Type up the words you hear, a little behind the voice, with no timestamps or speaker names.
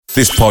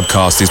This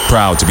podcast is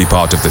proud to be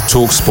part of the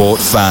TalkSport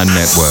Fan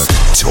Network.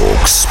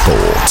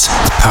 TalkSport.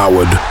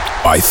 Powered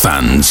by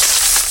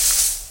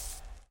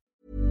fans.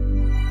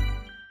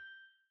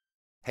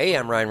 Hey,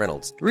 I'm Ryan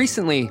Reynolds.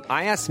 Recently,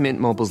 I asked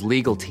Mint Mobile's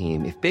legal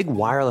team if big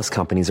wireless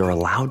companies are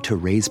allowed to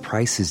raise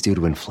prices due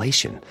to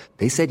inflation.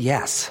 They said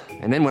yes.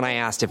 And then when I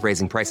asked if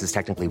raising prices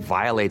technically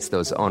violates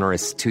those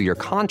onerous two-year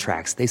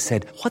contracts, they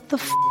said, "What the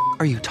f***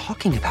 are you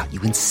talking about,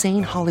 you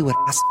insane Hollywood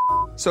ass?"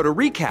 So to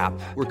recap,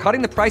 we're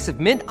cutting the price of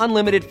Mint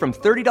Unlimited from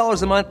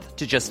 $30 a month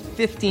to just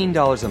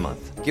 $15 a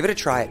month. Give it a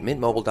try at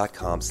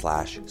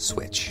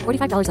mintmobile.com/switch.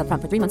 $45 up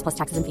front for 3 months plus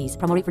taxes and fees.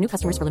 Promo rate for new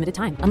customers for limited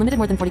time. Unlimited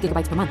more than 40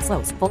 gigabytes per month.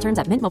 Slows full terms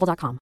at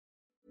mintmobile.com.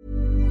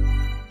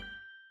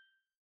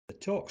 The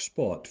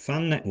TalkSport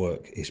Fan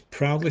Network is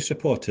proudly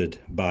supported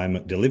by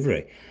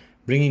McDelivery,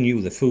 bringing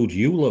you the food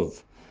you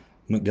love.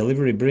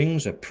 McDelivery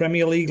brings a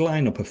Premier League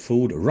lineup of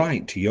food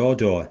right to your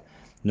door.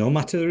 No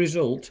matter the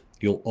result,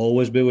 you'll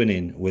always be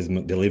winning with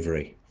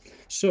McDelivery.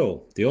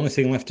 So, the only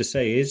thing left to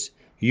say is,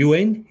 you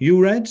in,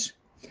 you Reds?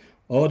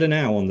 Order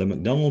now on the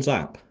McDonald's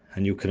app,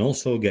 and you can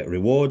also get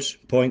rewards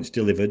points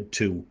delivered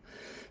too.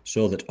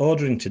 So that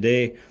ordering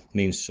today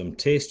means some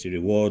tasty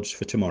rewards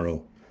for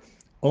tomorrow.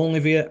 Only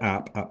via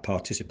app at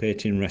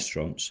participating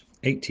restaurants.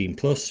 18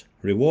 plus,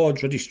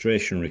 rewards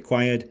registration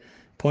required,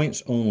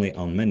 points only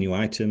on menu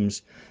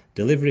items,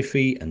 delivery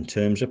fee and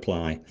terms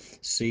apply.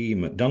 See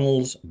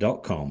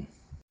mcdonalds.com.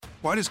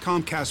 Why does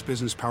Comcast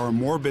Business power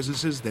more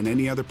businesses than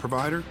any other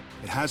provider?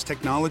 It has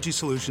technology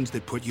solutions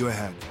that put you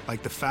ahead,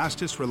 like the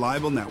fastest,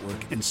 reliable network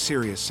and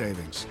serious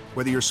savings.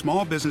 Whether your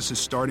small business is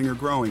starting or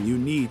growing, you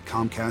need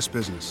Comcast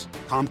Business.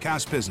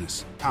 Comcast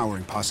Business,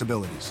 powering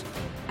possibilities.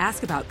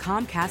 Ask about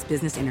Comcast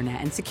Business Internet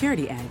and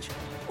Security Edge.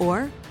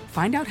 Or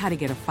find out how to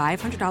get a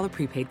 $500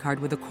 prepaid card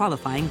with a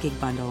qualifying gig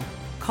bundle.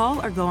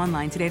 Call or go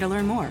online today to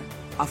learn more.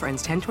 Offer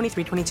ends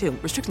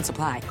 10/23/22. Restrictions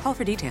apply. Call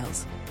for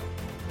details.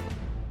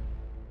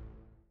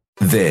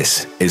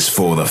 This is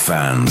for the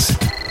fans.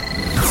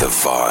 The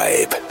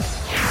Vibe.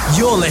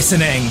 You're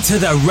listening to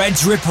the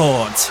Reds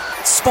Report,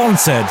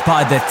 sponsored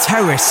by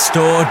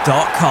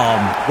theterracestore.com,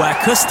 where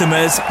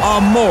customers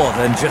are more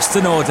than just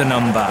an order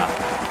number.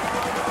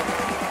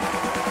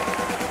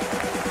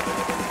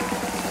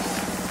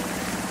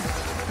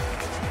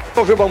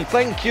 Everyone,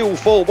 thank you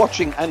for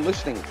watching and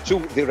listening to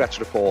the Reds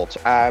Report.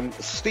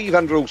 Steve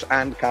Andrews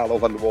and Carlo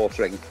van der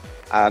Watering,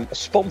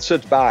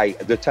 sponsored by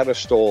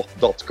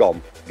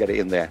theterracestore.com. Get it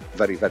in there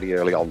very, very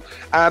early on.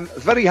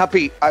 Very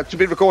happy to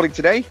be recording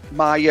today.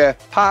 My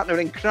partner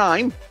in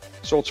crime,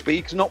 so to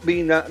speak, has not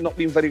been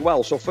very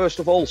well. So first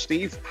of all,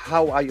 Steve,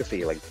 how are you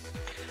feeling?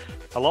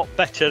 A lot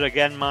better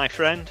again, my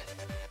friend.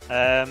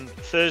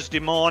 Thursday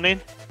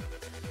morning,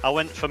 I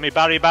went for my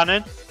Barry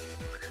Bannon,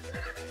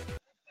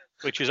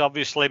 which is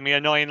obviously my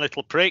annoying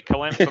little prick. I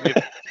went for my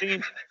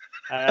vaccine,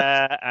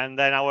 and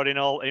then I was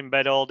in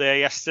bed all day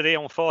yesterday,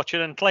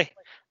 unfortunately.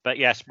 But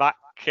yes, back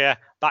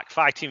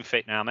fighting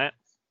fit now, mate.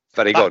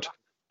 Very good.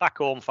 Back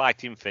home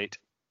fighting fit.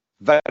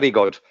 Very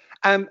good.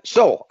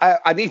 So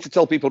I need to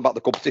tell people about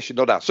the competition,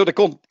 no doubt. So the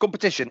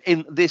competition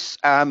in this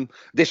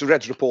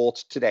Reds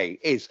Report today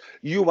is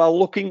you are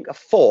looking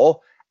for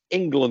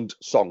England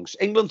songs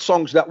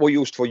that were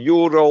used for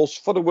Euros,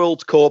 for the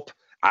World Cup.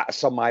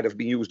 Some might have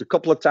been used a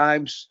couple of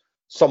times.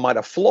 Some might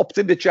have flopped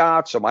in the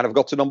charts. Some might have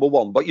got to number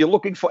one. But you're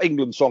looking for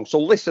England songs. So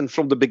listen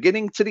from the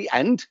beginning to the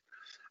end.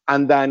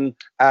 And then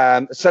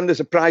send us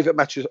a private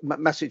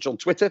message on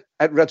Twitter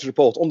at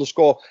RedsReport_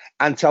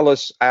 and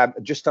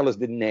just tell us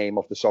the name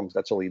of the songs.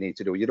 That's all you need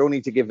to do. You don't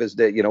need to give us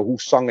who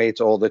sung it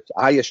or the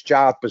highest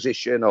chart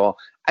position or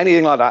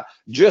anything like that.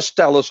 Just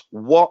tell us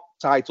what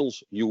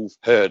titles you've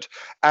heard.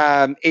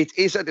 It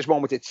is at this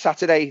moment, it's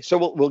Saturday, so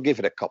we'll give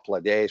it a couple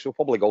of days. We'll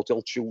probably go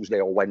till Tuesday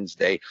or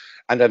Wednesday.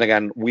 And then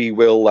again, we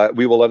will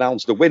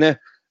announce the winner.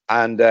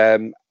 And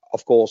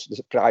of course,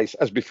 the prize,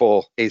 as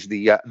before, is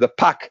the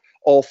pack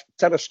of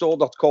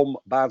terracestore.com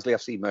Barnsley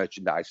FC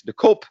merchandise. The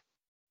cup,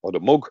 or the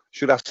mug,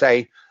 should I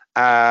say.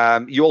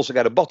 You also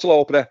get a bottle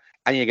opener,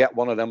 and you get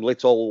one of them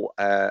little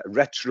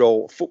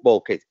retro football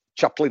kit,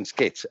 Chaplin's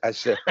kit,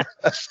 as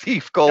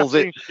Steve calls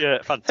it.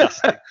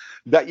 Fantastic.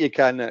 that you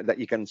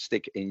can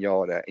stick in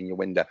your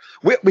window.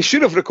 We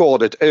should have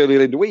recorded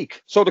earlier in the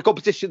week, so the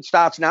competition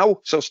starts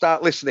now. So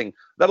start listening.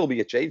 That'll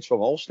be a change for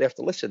most. They have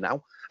to listen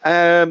now.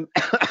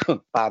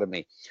 Pardon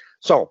me.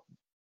 So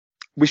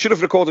we should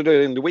have recorded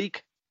earlier in the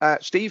week.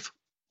 Steve,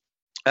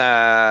 we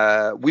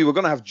were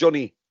going to have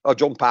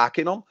John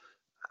Parkin on,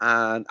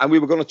 and we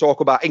were going to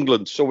talk about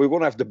England. So we were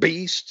going to have the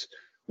Beast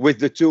with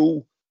the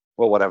two,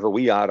 well, whatever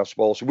we are, I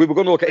suppose. We were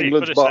going to look at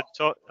England, but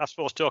I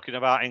suppose talking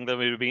about England,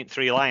 we were beating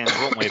 3 Lions,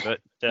 weren't we? But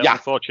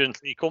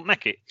unfortunately, he couldn't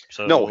make it.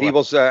 So no, he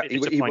was. He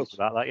was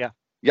about that, yeah.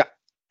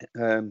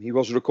 Yeah, he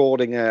was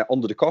recording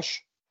Under the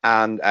Cosh,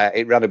 and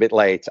it ran a bit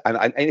late.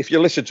 And if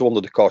you listen to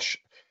Under the Cosh,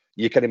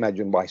 you can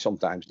imagine why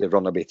sometimes they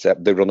run a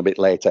bit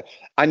later.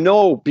 I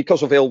know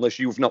because of illness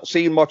you've not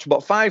seen much, but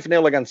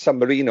 5-0 against San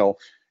Marino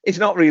is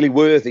not really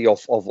worthy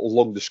of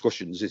long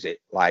discussions, is it?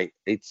 Like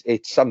it's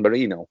San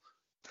Marino.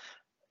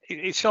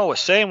 It's always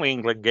the same with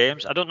England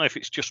games. I don't know if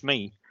it's just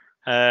me,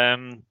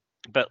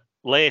 but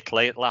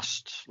lately,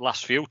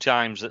 last few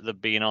times that they've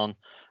been on,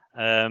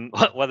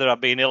 whether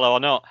I've been ill or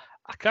not,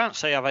 I can't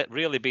say I've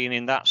really been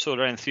in that sort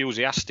of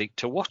enthusiastic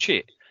to watch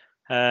it.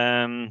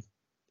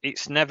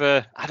 It's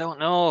never, I don't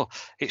know,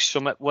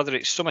 whether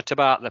it's something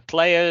about the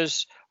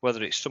players,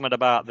 whether it's something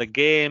about the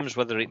games,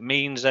 whether it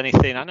means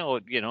anything. I know,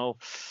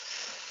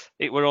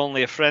 it were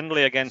only a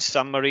friendly against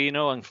San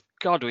Marino, and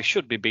God, we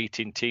should be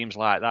beating teams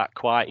like that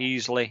quite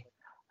easily.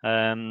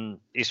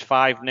 Is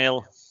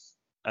 5-0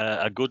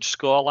 a good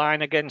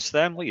scoreline against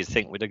them? Well, you'd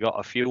think we'd have got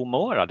a few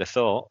more, I'd have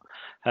thought.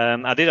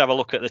 I did have a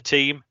look at the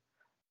team,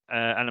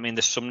 and I mean,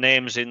 there's some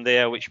names in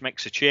there which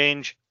makes a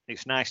change.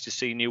 It's nice to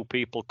see new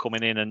people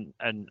coming in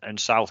and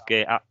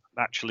Southgate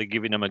actually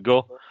giving them a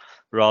go,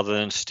 rather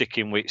than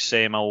sticking with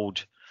same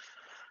old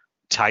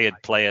tired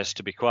players,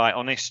 to be quite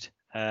honest.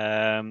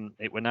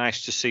 It were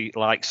nice to see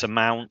likes of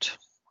Mount,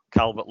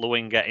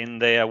 Calvert-Lewin get in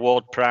there,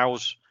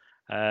 Ward-Prowse,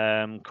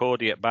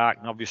 Cody at back,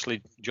 and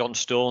obviously John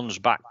Stones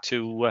back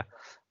to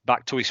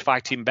his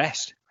fighting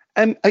best.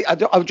 I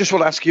just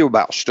want to ask you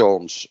about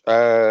Stones.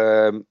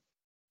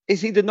 Is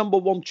he the number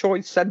one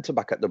choice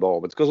centre-back at the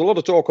moment? Because a lot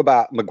of talk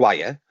about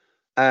Maguire,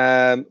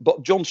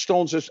 but John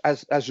Stones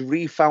has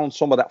refound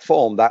some of that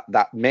form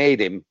that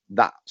made him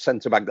that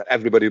centre-back that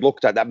everybody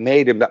looked at, that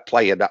made him that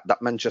player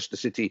that Manchester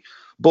City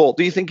bought.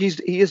 Do you think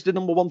he is the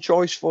number one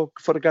choice for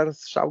Gareth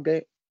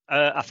Southgate?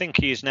 I think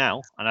he is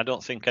now, and I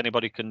don't think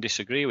anybody can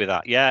disagree with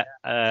that. Yeah,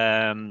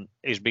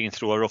 he's been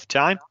through a rough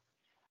time.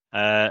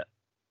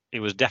 He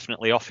was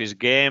definitely off his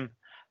game.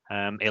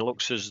 It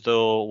looks as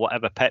though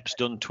whatever Pep's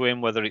done to him,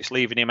 whether it's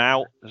leaving him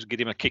out, has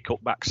given him a kick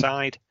up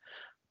backside.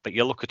 But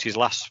you look at his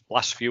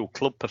last few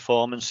club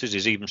performances,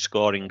 he's even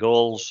scoring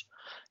goals.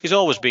 He's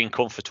always been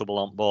comfortable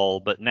on ball,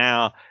 but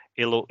now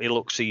he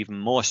looks even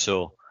more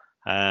so.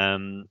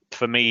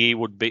 For me, he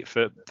would be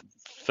for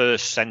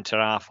first centre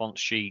half on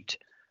sheet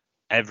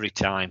every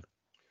time.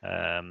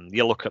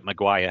 You look at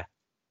Maguire.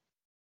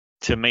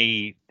 To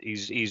me,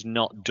 he's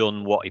not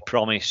done what he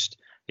promised.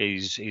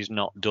 He's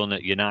not done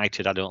at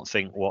United, I don't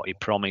think, what he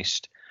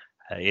promised.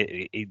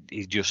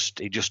 He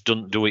just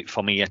doesn't do it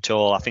for me at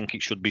all. I think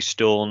it should be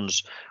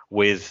Stones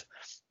with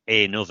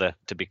another,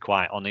 to be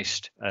quite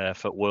honest,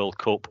 for World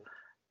Cup,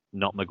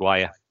 not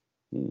Maguire.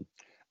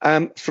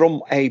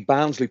 From a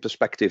Barnsley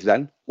perspective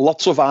then,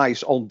 lots of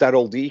eyes on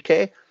Daryl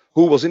DK,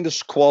 who was in the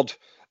squad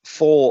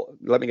for,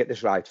 let me get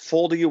this right,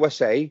 for the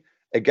USA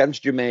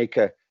against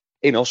Jamaica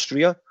in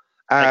Austria.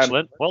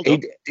 Excellent. Well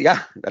done.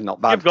 Yeah, they're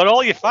not bad. You've got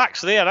all your facts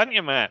there, haven't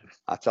you, mate?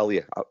 I tell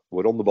you,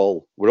 we're on the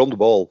ball. We're on the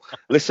ball.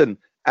 Listen,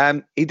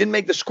 he didn't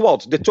make the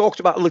squad. They talked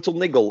about a little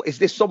niggle. Is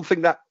this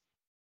something that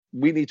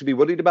we need to be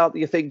worried about, do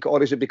you think?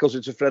 Or is it because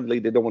it's a friendly,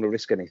 they don't want to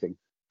risk anything?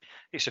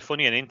 It's a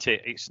funny one, isn't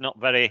it? It's not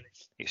very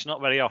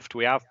often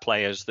we have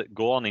players that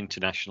go on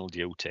international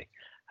duty.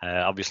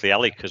 Obviously,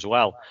 Alec as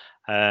well.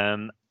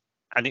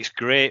 And it's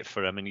great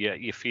for them, and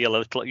you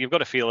feel you've got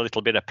to feel a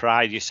little bit of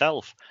pride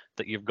yourself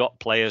that you've got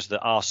players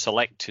that are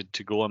selected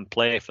to go and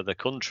play for the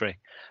country.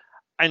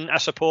 And I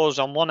suppose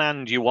on one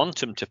hand you want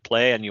them to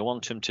play and you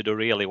want them to do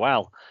really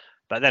well,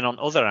 but then on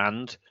the other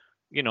hand,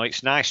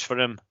 it's nice for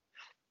them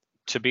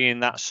to be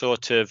in that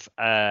sort of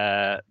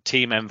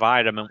team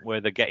environment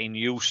where they're getting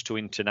used to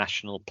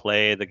international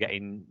play, they're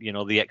getting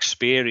the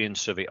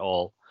experience of it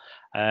all.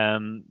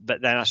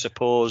 But then I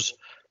suppose,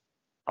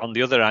 on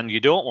the other hand, you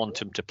don't want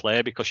them to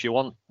play because you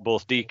want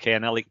both DK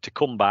and Alec to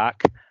come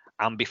back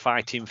and be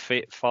fighting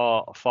fit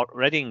for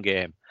Reading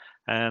game.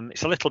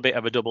 It's a little bit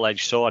of a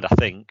double-edged sword, I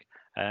think.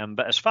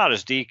 But as far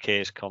as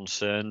DK is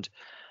concerned,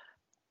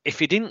 if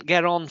he didn't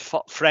get on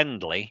for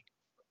friendly,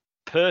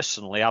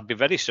 personally, I'd be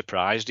very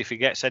surprised if he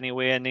gets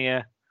anywhere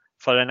near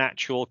for an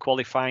actual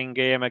qualifying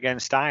game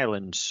against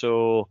Ireland.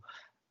 So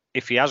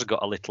if he has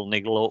got a little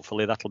niggle,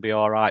 hopefully that'll be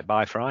all right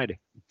by Friday.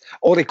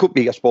 Or it could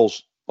be, I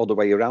suppose, other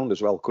way around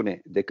as well,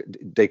 couldn't it?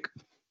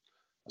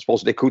 I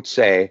suppose they could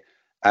say,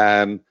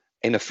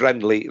 in a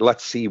friendly,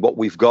 let's see what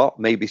we've got.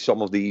 Maybe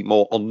some of the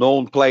more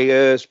unknown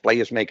players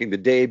making the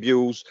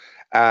debuts,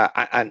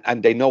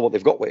 and they know what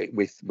they've got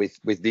with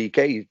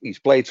DK. He's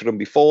played for them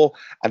before,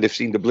 and they've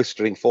seen the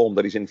blistering form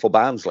that he's in for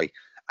Barnsley.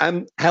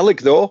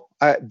 Helic, though,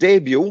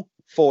 debut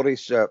for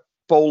his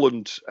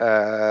Poland,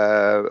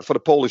 for the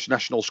Polish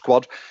national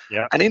squad.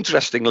 Yeah. And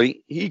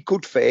interestingly, he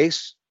could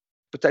face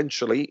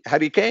potentially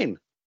Harry Kane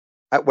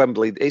at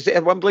Wembley. Is it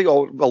at Wembley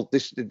or in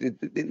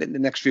the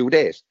next few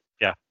days?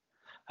 Yeah.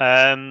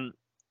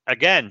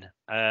 Again,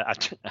 I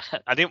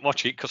didn't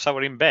watch it because I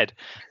were in bed,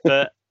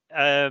 but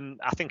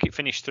I think it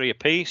finished 3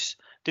 apiece.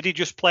 Did he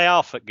just play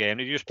half a game?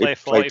 Did he just play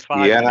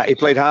 45? Yeah, minutes? He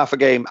played half a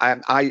game,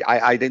 and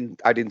I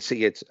didn't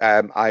see it.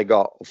 I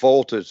got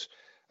voted.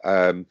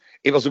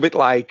 It was a bit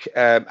like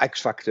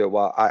X Factor,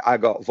 where I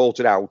got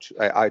voted out.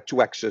 I had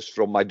 2 X's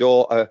from my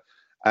daughter,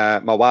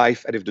 my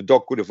wife, and if the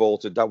dog could have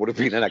voted, that would have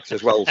been an X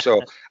as well.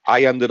 So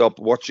I ended up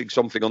watching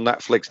something on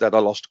Netflix that I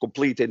lost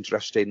complete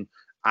interest in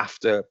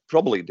after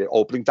probably the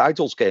opening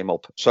titles came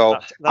up. So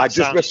I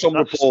just read some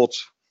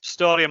reports.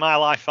 story of my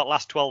life for the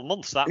last 12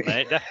 months, that,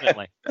 mate,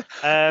 definitely.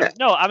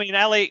 No, I mean,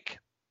 Ellick,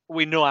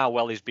 we know how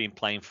well he's been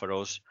playing for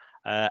us.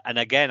 And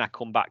again, I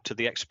come back to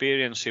the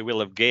experience he will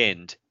have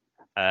gained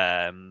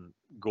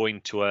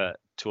going to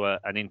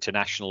an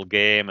international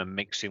game and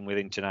mixing with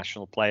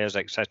international players,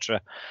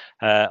 etc.,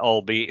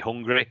 albeit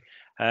Hungary.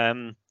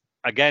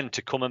 Again,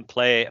 to come and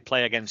play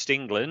against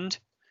England,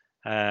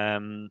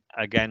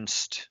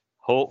 against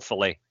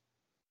hopefully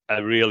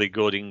a really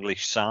good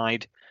English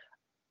side.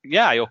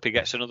 Yeah, I hope he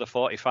gets another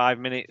 45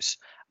 minutes,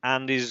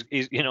 and he's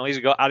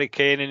got Harry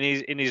Kane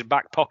in his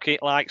back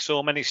pocket like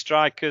so many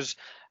strikers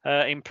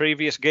in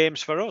previous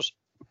games for us.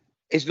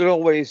 Is there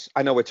always?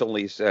 I know it's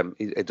only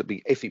it'll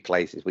be if he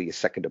plays, it'll be his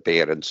second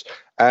appearance.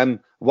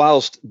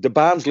 Whilst the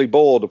Barnsley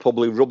board are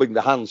probably rubbing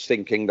their hands,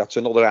 thinking that's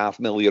another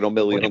 $500,000 or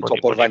million on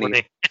top of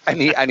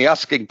any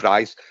asking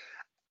price.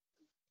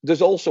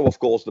 There's also, of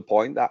course, the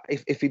point that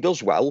if he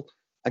does well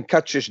and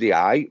catches the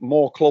eye,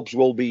 more clubs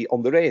will be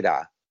on the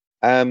radar.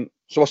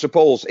 So I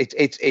suppose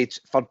it's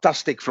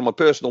fantastic from a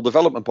personal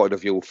development point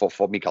of view for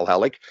Michael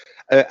Hellick.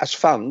 As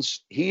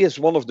fans, he is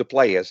one of the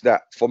players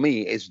that, for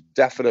me, is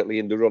definitely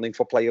in the running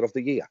for Player of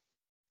the Year.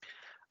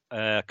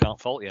 Can't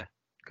fault you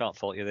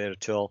there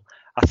at all.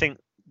 I think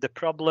the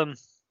problem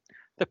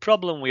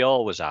we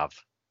always have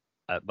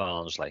at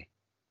Barnsley,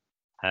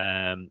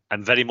 and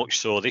very much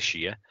so this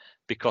year,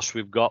 because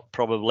we've got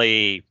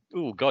probably,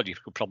 you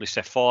could probably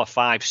say 4,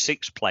 5,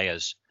 6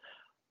 players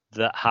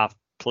that have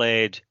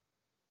played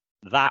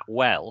that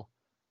well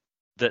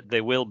that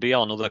they will be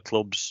on other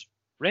clubs'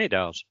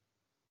 radars.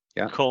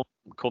 Yeah.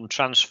 Come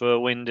transfer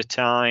window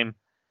time,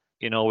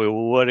 we were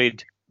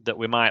worried that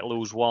we might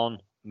lose 1,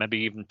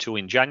 maybe even 2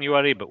 in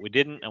January, but we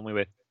didn't, and we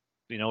were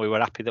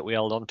happy that we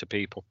held on to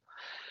people.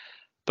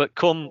 But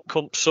come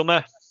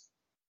summer,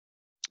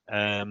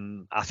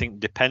 I think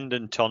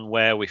dependent on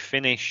where we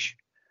finish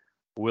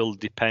will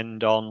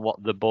depend on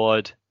what the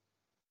board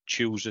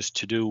chooses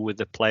to do with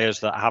the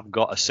players that have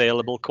got a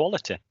saleable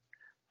quality.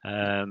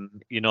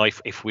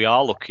 If we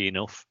are lucky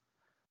enough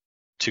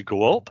to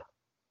go up,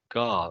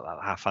 God,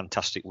 how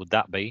fantastic would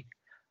that be?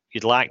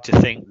 You'd like to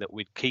think that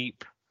we'd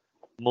keep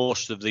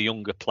most of the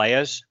younger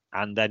players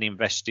and then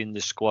invest in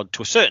the squad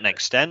to a certain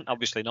extent,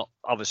 obviously not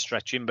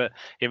overstretching, but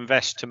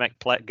invest to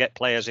get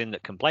players in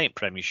that can play in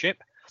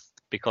Premiership,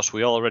 because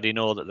we already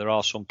know that there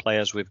are some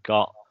players we've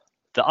got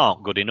that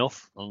aren't good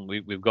enough, and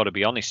we've got to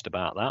be honest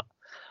about that.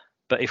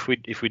 But if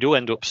we do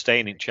end up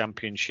staying in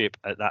Championship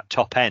at that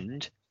top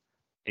end,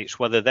 it's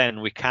whether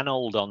then we can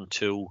hold on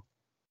to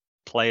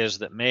players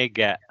that may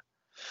get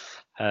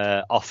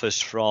offers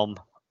from,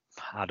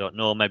 I don't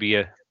know,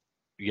 maybe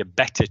your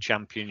better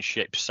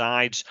Championship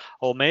sides,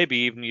 or maybe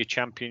even your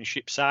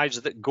Championship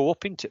sides that go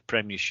up into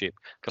Premiership.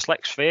 Because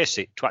let's face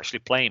it, to actually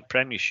play in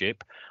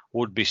Premiership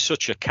would be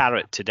such a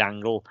carrot to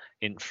dangle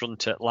in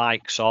front of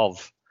likes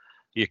of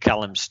your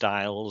Callum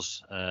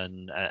Styles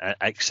and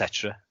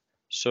etc.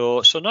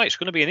 So no, it's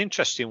going to be an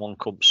interesting one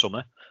come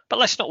summer. But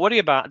let's not worry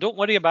about. Don't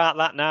worry about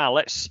that now.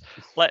 Let's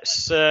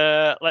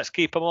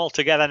keep them all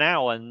together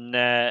now, and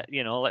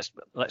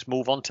let's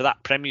move on to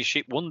that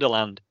Premiership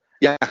wonderland.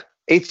 Yeah,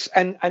 it's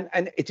and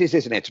it is,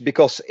 isn't it?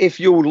 Because if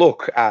you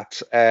look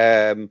at,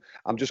 I'm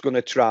just going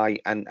to try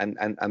and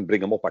bring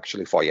them up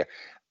actually for you.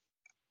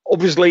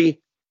 Obviously,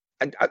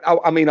 and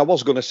I mean, I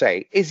was going to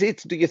say,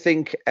 do you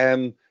think,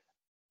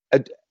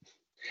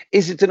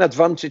 is it an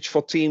advantage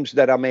for teams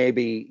that are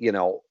maybe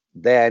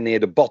there near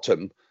the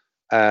bottom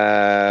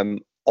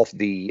of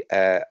the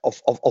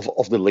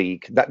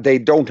league, that they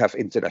don't have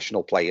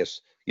international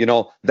players?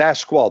 Their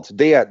squad,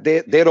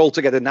 they're all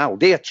together now.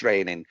 They're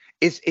training.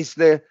 Is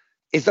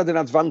that an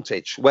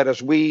advantage?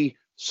 Whereas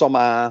some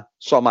are,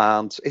 some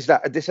aren't. Is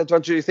that a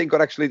disadvantage, do you think,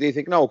 or actually do you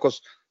think no?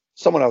 Because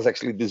someone else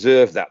actually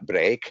deserved that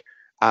break,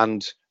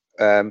 and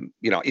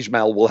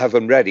Ismail will have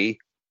them ready,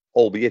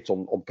 albeit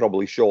on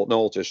probably short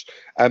notice,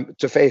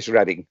 to face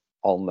Reading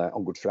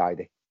on Good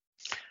Friday.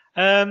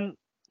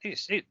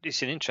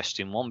 It's an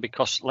interesting one,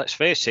 because let's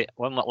face it,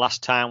 when the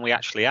last time we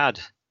actually had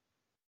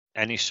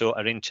any sort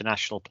of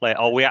international play,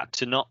 or we had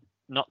to not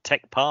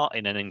take part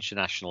in an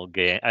international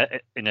game,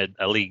 in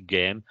a league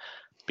game,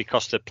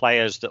 because the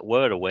players that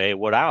were away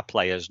were our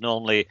players.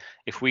 Normally,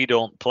 if we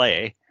don't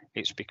play,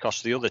 it's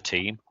because the other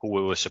team, who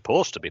we were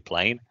supposed to be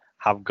playing,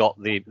 have got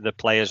the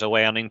players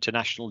away on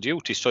international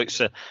duty. So it's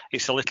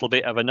a little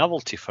bit of a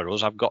novelty for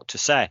us, I've got to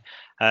say.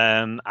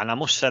 And I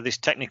must say, this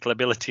technical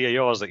ability of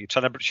yours that you're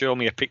trying to show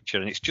me a picture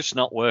and it's just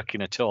not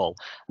working at all,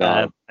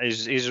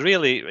 is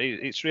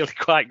really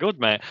quite good,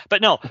 mate.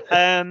 But no,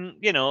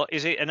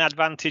 is it an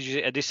advantage? Is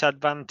it a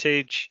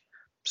disadvantage?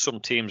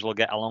 Some teams will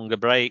get a longer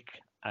break.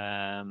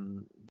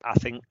 I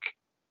think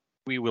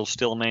we will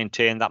still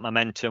maintain that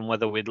momentum,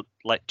 whether we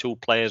let 2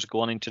 players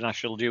go on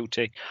international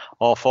duty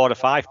or 4 or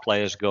 5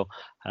 players go.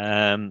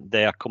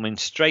 They are coming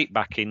straight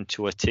back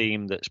into a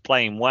team that's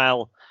playing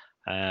well.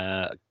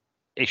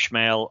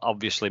 Ishmael,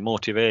 obviously,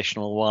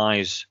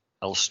 motivational-wise,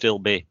 will still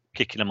be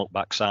kicking them up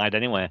backside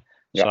anyway.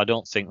 Yeah. So I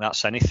don't think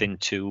that's anything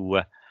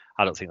to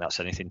I don't think that's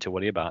anything to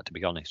worry about, to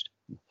be honest.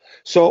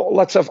 So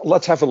let's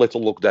have a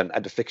little look then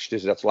at the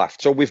fixtures that's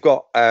left. So we've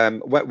got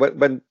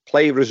when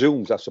play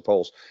resumes, I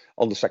suppose,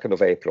 on the 2nd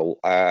of April,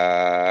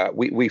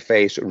 we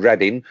face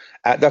Reading.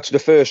 That's the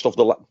first of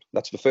the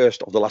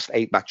last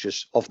 8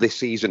 matches of this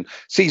season.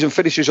 Season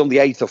finishes on the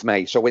 8th of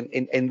May. So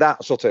in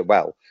that sort of,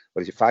 well,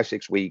 what is it,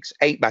 5-6 weeks,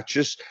 8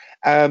 matches,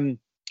 and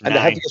the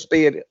heaviest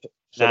being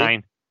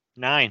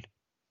 9.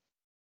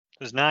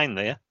 There's 9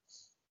 there.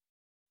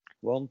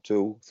 1,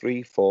 2,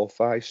 3, 4,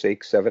 5,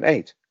 6, 7,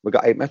 8. We've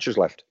got 8 matches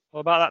left. What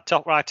about that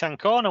top right-hand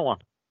corner one?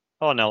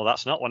 Oh, no,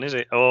 that's not one, is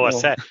it? Oh,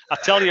 no. I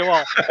tell you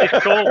what, if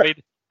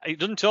COVID, it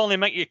doesn't only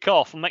make you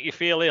cough and make you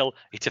feel ill,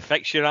 it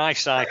affects your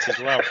eyesight as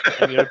well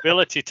and your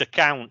ability to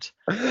count.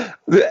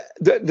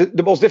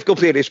 The most difficult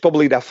period is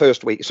probably that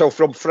first week. So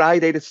from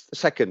Friday the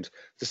 2nd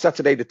to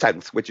Saturday the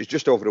 10th, which is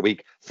just over a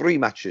week, 3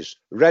 matches.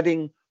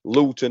 Reading,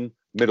 Luton,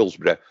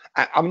 Middlesbrough.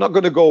 I'm not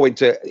going to go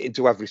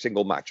into every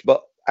single match,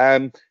 but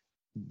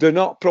they're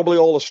not probably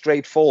all as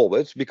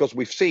straightforward, because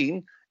we've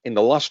seen in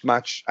the last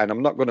match, and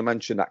I'm not going to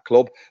mention that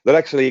club, they're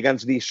actually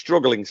against these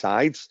struggling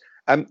sides,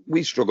 and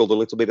we struggled a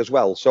little bit as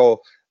well.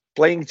 So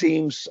playing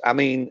teams, I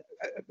mean,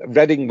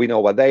 Reading, we know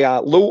where they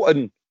are.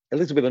 Luton, a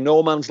little bit of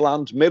no man's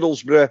land.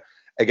 Middlesbrough,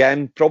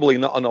 again, probably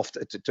not enough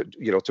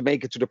to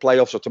make it to the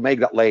playoffs or to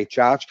make that late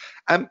charge.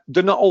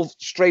 They're not all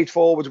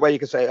straightforward where you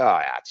can say, oh,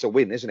 yeah, it's a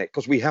win, isn't it?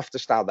 Because we have to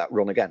start that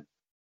run again.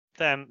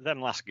 Them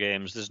last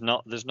games, there's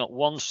not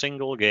one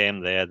single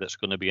game there that's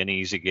going to be an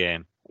easy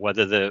game.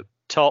 Whether the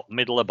top,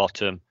 middle, or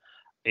bottom,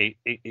 it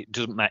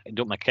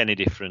don't make any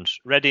difference.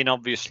 Reading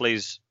obviously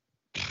is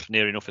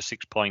near enough a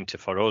 6-pointer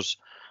for us.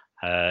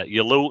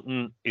 Your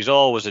Luton is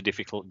always a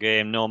difficult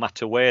game, no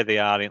matter where they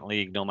are in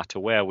league, no matter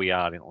where we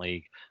are in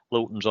league.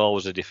 Luton's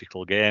always a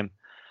difficult game.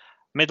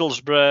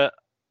 Middlesbrough,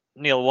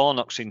 Neil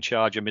Warnock's in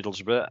charge of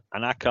Middlesbrough,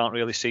 and I can't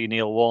really see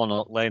Neil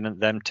Warnock letting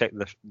them take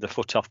the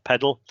foot off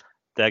pedal.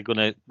 They're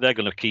gonna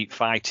keep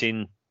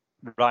fighting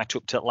right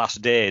up to the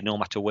last day, no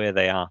matter where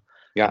they are.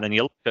 Yeah. And then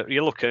you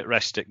look at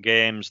rest at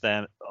games.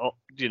 Then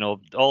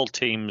all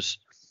teams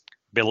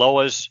below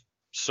us,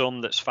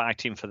 some that's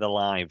fighting for their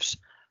lives.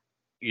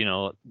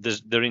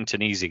 They're into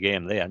an easy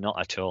game. They are not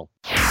at all.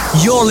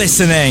 You're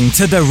listening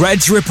to the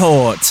Reds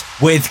Report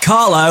with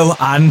Carlo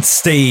and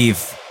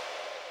Steve.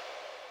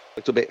 A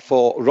little bit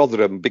for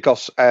Rotherham,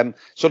 because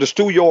so there's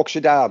 2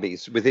 Yorkshire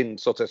derbies within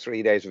sort of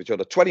 3 days of each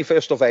other.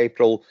 21st of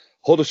April,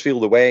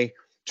 Huddersfield away.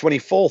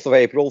 24th of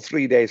April,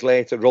 3 days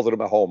later,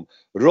 Rotherham at home.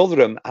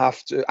 Rotherham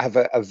have to have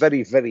a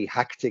very, very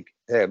hectic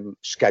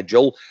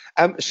schedule.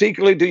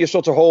 Secretly, do you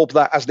sort of hope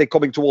that as they're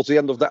coming towards the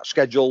end of that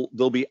schedule,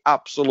 they'll be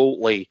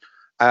absolutely,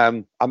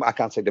 I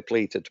can't say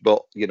depleted,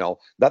 but,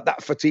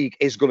 that fatigue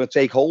is going to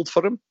take hold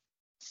for them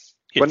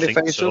when they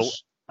face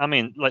us? I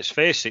mean, let's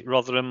face it,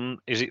 Rotherham,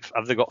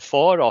 have they got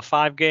 4 or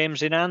 5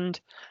 games in hand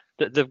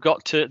that they've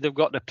got to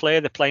play?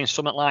 They're playing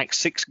something like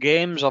 6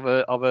 games of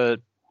a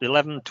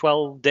 11,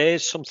 12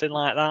 days, something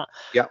like that.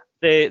 Yeah.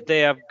 They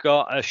have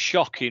got a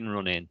shocking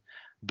run in.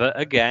 But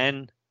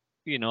again,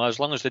 as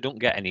long as they don't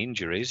get any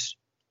injuries,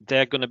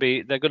 they're going to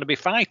be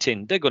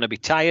fighting. They're going to be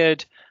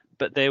tired,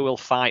 but they will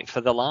fight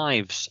for their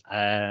lives.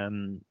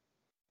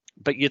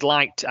 But you'd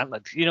like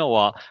to, you know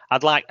what?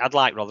 I'd like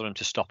Rotherham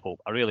to stop up.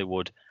 I really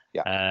would.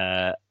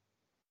 Yeah.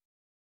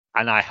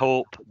 And I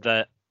hope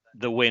that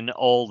they win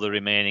all the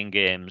remaining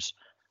games,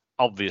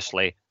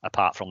 obviously,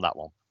 apart from that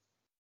one.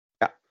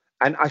 Yeah.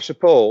 And I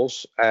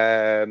suppose,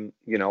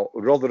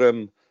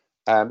 Rotherham,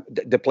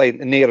 they play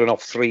near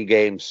enough 3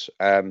 games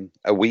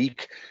a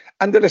week.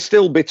 And there are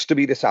still bits to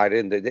be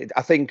decided.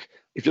 I think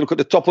if you look at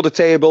the top of the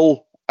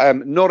table,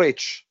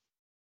 Norwich,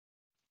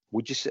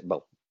 would you say,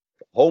 well,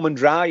 home and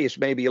dry is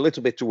maybe a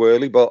little bit too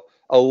early, but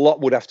a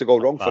lot would have to go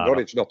wrong for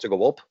Norwich not to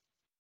go up.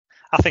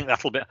 I think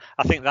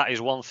that is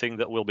one thing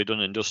that will be done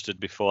and dusted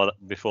before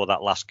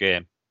that last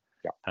game.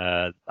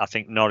 Yeah. I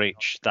think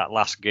Norwich, that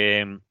last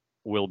game,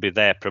 will be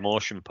their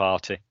promotion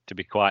party, to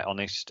be quite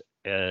honest.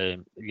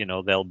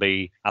 They'll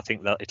be, I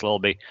think that it'll all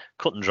be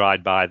cut and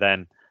dried by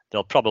then.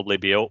 They'll probably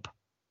be up,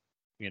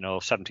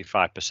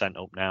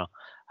 75% up now.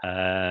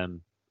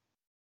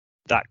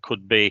 That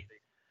could be,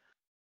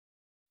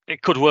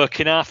 it could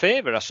work in our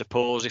favour, I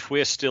suppose, if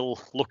we're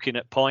still looking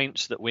at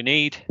points that we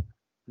need.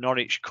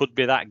 Norwich could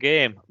be that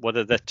game,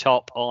 whether they're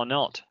top or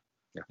not.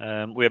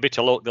 Yeah. We're a bit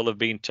of luck; they'll have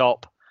been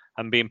top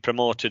and been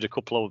promoted a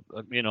couple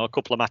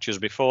of matches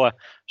before,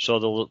 so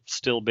they'll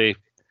still be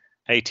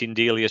eating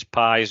Delia's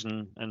pies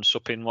and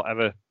supping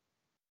whatever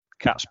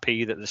cat's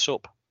pee that they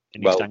sup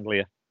in East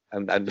Anglia.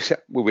 And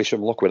we wish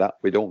them luck with that.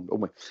 We don't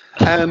we?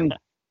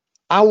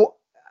 How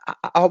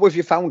have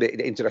you found it in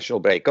the international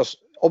break? Because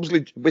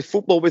obviously, with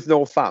football with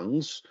no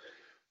fans,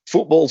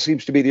 football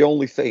seems to be the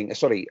only thing.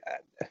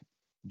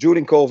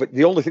 During COVID,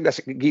 the only thing that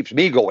keeps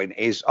me going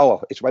is,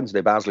 it's Wednesday,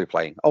 Barnsley are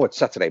playing. Oh, it's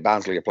Saturday,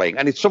 Barnsley are playing.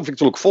 And it's something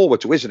to look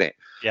forward to, isn't it?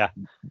 Yeah.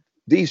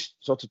 These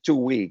sort of 2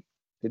 week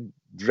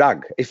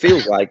drag, it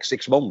feels like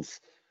 6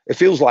 months. It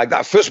feels like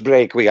that first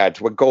break we had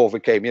when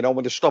COVID came,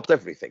 when they stopped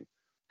everything.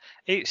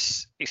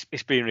 It's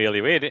been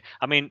really weird.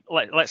 I mean,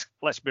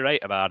 let's be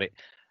right about it.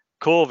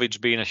 COVID's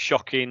been a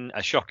shocking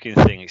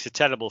thing. It's a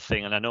terrible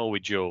thing, and I know we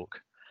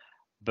joke,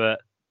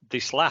 but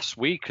this last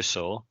week or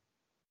so,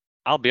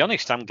 I'll be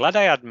honest, I'm glad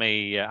I had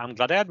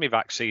my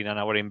vaccine and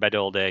I were in bed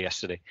all day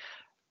yesterday,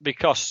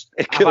 because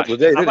it killed the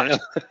day, didn't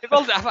it?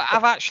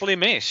 I've actually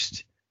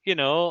missed,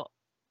 who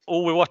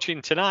we're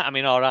watching tonight. I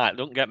mean, all right,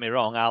 don't get me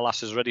wrong, our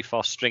lass is ready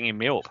for stringing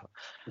me up,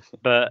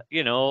 but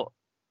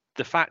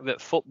the fact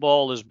that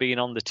football has been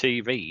on the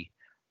TV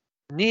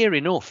near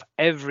enough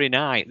every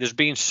night, there's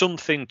been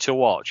something to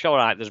watch. All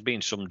right, there's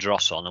been some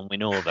dross on, and we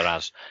know there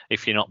has,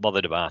 if you're not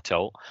bothered about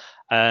it.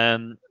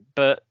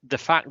 But the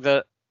fact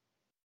that,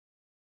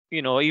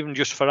 even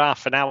just for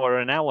half an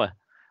hour,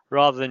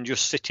 rather than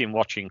just sitting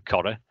watching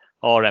Corrie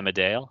or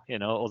Emmerdale,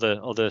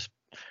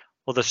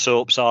 other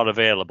soaps are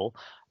available.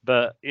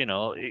 But,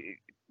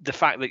 the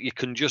fact that you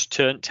can just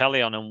turn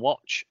telly on and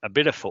watch a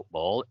bit of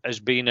football has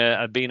been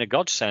a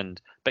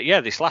godsend. But yeah,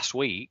 this last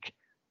week,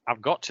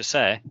 I've got to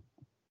say,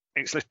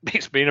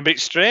 it's been a bit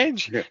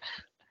strange.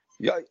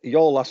 Yeah,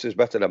 your lass is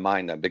better than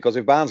mine then, because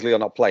if Barnsley are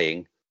not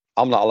playing,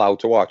 I'm not allowed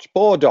to watch.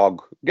 Poor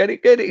dog. Get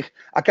it.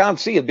 I can't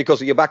see it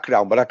because of your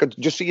background, but I can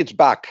just see its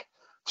back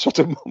sort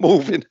of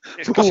moving.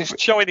 It's because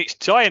it's showing its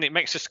toy and it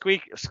makes a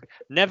squeak.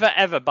 Never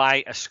ever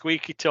buy a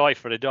squeaky toy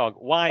for a dog.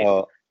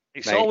 Why?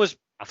 It's mate. Always...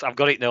 I've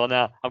got it now.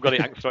 I've got it.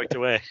 I can throw it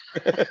away.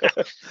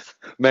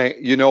 Mate,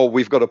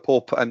 we've got a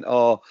pup, and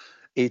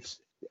it's...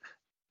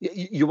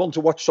 You want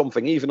to watch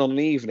something, even on an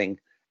evening,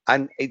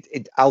 and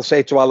I'll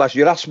say to our lass,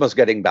 your asthma's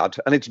getting bad,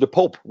 and it's the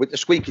pup with the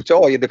squeaky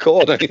toy in the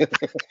corner.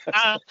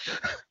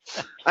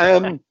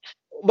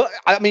 But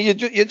I mean,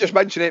 you just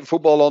mentioned it,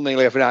 football on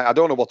nearly every night. I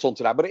don't know what's on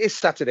tonight, but it is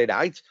Saturday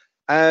night.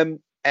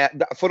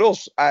 For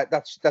us,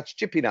 that's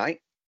Chippy night.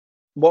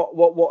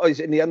 What is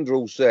in the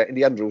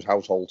Andrews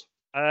household?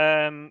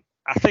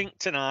 I think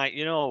tonight,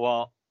 you know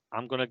what?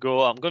 I'm gonna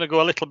go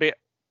a little bit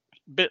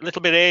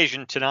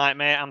Asian tonight,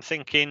 mate. I'm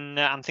thinking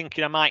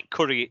I might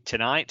curry it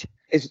tonight.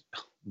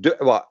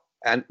 What?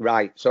 And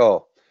right,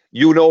 so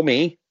you know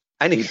me.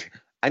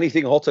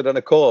 Anything hotter than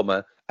a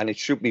korma, and it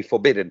should be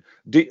forbidden.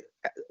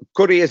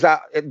 Curry, is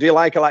that? Do you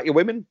like it like your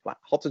women, like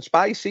hot and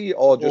spicy,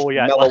 or just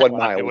mellow and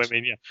mild? Like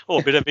women, yeah. Oh,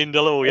 a bit of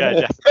vindaloo,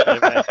 yeah, definitely.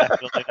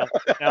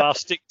 Definitely. No, I'll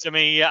stick to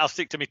me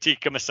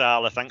tikka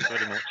masala. Thanks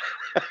very much.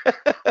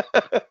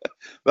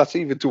 That's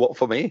even too hot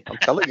for me. I'm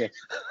telling you.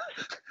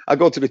 I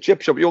go to the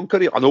chip shop. You want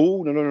curry?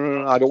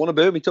 No. I don't want to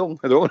burn my tongue.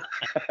 I don't.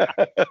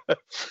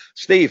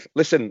 Steve,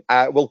 listen.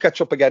 We'll catch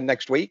up again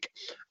next week.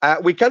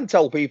 We can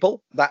tell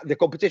people that the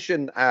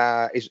competition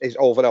is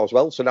over now as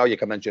well. So now you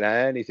can mention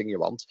anything you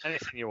want.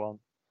 Anything you want.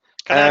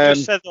 Can I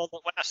just say though that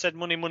when I said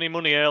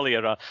money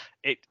earlier,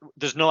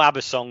 there's no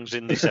ABBA songs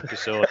in this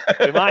episode.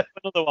 We might have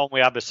another one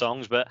with ABBA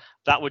songs, but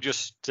that were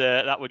just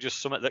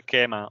something that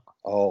came out.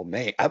 Oh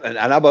mate, an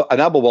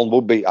ABBA one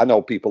would be. I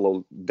know people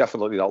will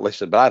definitely not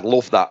listen, but I'd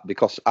love that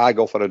because I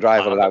go for a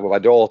drive on with my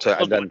daughter,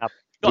 and then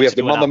we have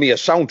the Mamma Mia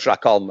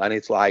soundtrack on, and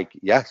it's like,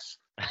 yes,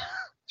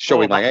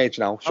 showing my age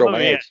now. Showing my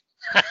age.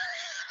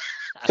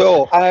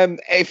 So,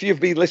 if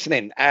you've been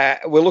listening,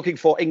 we're looking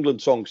for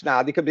England songs.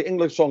 Now, there could be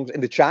England songs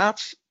in the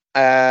charts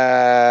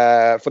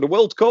for the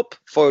World Cup,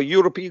 for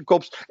European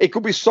Cups. It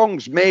could be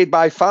songs made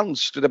by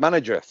fans to the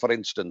manager, for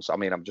instance. I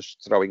mean, I'm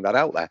just throwing that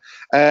out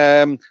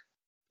there.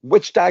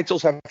 Which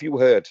titles have you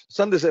heard?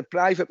 Send us a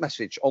private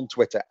message on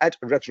Twitter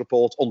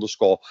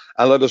 @RedsReport_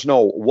 and let us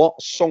know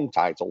what song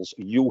titles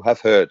you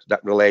have heard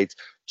that relate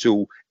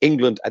to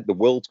England at the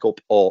World Cup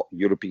or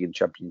European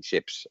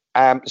Championships.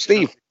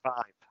 Steve? 5,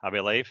 I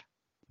believe.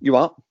 You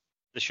are?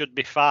 There should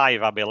be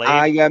 5, I believe.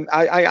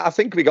 I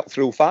think we got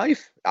through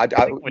 5. I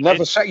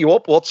never set you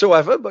up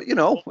whatsoever, but you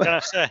know. What can I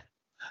say?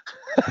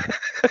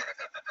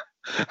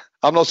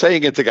 I'm not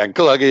saying it again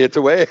because I get it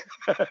away.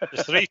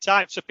 There's 3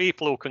 types of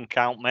people who can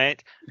count,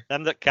 mate.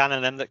 Them that can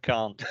and them that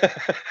can't.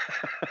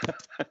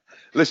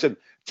 Listen,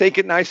 take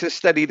it nice and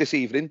steady this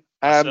evening.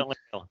 Certainly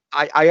will.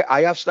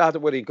 I have started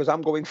worrying because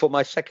I'm going for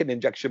my second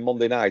injection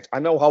Monday night. I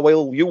know how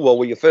ill you were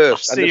with your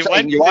first. And they're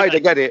saying you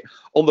either get it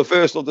on the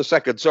 1st or the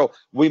 2nd. So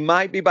we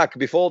might be back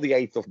before the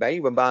 8th of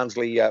May when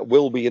Barnsley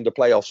will be in the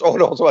playoffs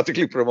or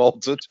automatically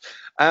promoted.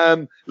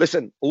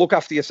 Listen, look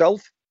after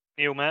yourself.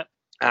 You, mate.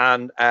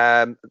 And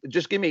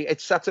just give me,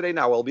 it's Saturday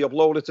now, I'll be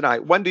uploaded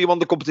tonight. When do you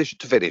want the competition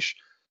to finish?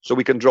 So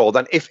we can draw.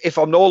 Then if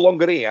I'm no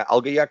longer here,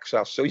 I'll give you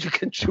access so you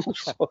can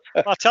choose.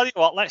 I'll tell you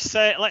what, let's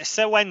say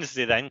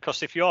Wednesday then,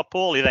 because if you're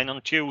poorly then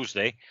on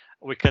Tuesday,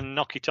 we can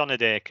knock it on a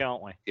day,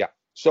 can't we? Yeah.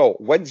 So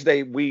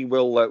Wednesday we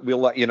will we'll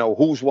let you know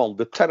who's won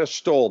the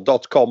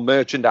terracestore.com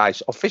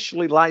merchandise,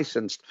 officially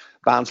licensed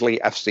Barnsley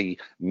FC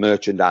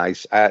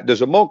merchandise.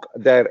 There's a mug,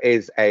 there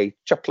is a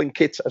Chaplin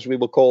kit, as we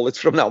will call it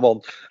from now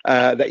on,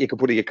 that you can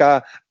put in your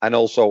car, and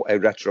also a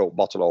retro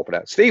bottle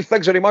opener. Steve,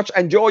 thanks very much.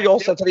 Enjoy your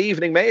Saturday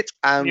evening, mate,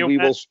 and we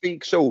will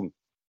speak soon.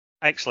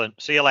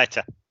 Excellent. See you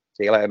later.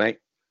 See you later, mate.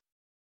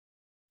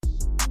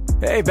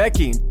 Hey,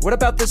 Becky, what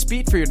about this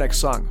beat for your next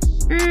song?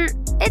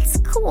 It's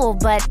cool,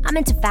 but I'm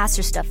into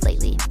faster stuff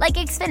lately, like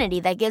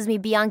Xfinity that gives me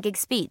beyond gig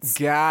speeds.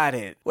 Got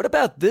it. What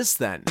about this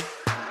then?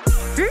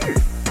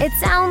 It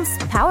sounds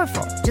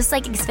powerful, just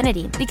like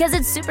Xfinity. Because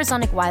its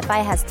supersonic Wi-Fi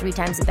has 3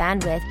 times the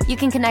bandwidth, you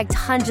can connect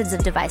hundreds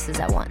of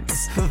devices at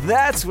once.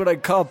 That's what I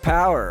call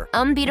power.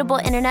 Unbeatable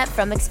internet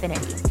from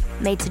Xfinity.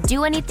 Made to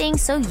do anything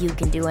so you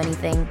can do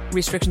anything.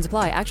 Restrictions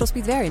apply. Actual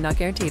speeds vary, not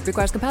guaranteed.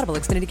 Requires compatible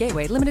Xfinity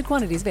gateway. Limited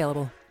quantities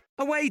available.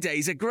 Away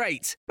days are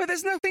great, but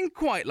there's nothing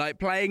quite like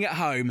playing at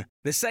home.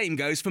 The same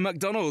goes for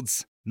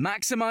McDonald's.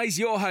 Maximise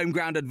your home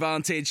ground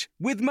advantage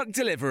with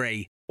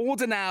McDelivery.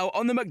 Order now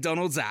on the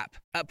McDonald's app.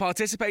 At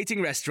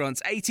participating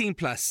restaurants, 18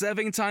 plus,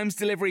 serving times,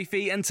 delivery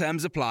fee and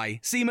terms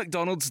apply. See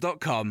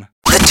mcdonalds.com.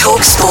 The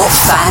TalkSport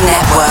Fan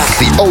Network.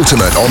 The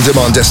ultimate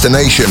on-demand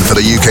destination for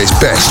the UK's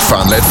best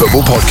fan-led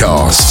football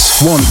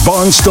podcasts. Want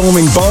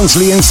barnstorming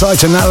Barnsley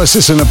insight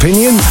analysis and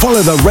opinion? Follow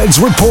the Reds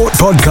Report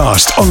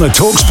podcast on the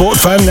TalkSport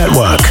Fan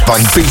Network.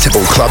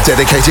 Unbeatable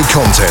club-dedicated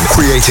content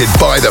created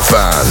by the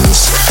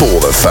fans,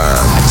 for the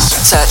fans.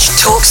 Search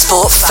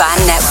TalkSport Fan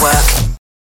Network.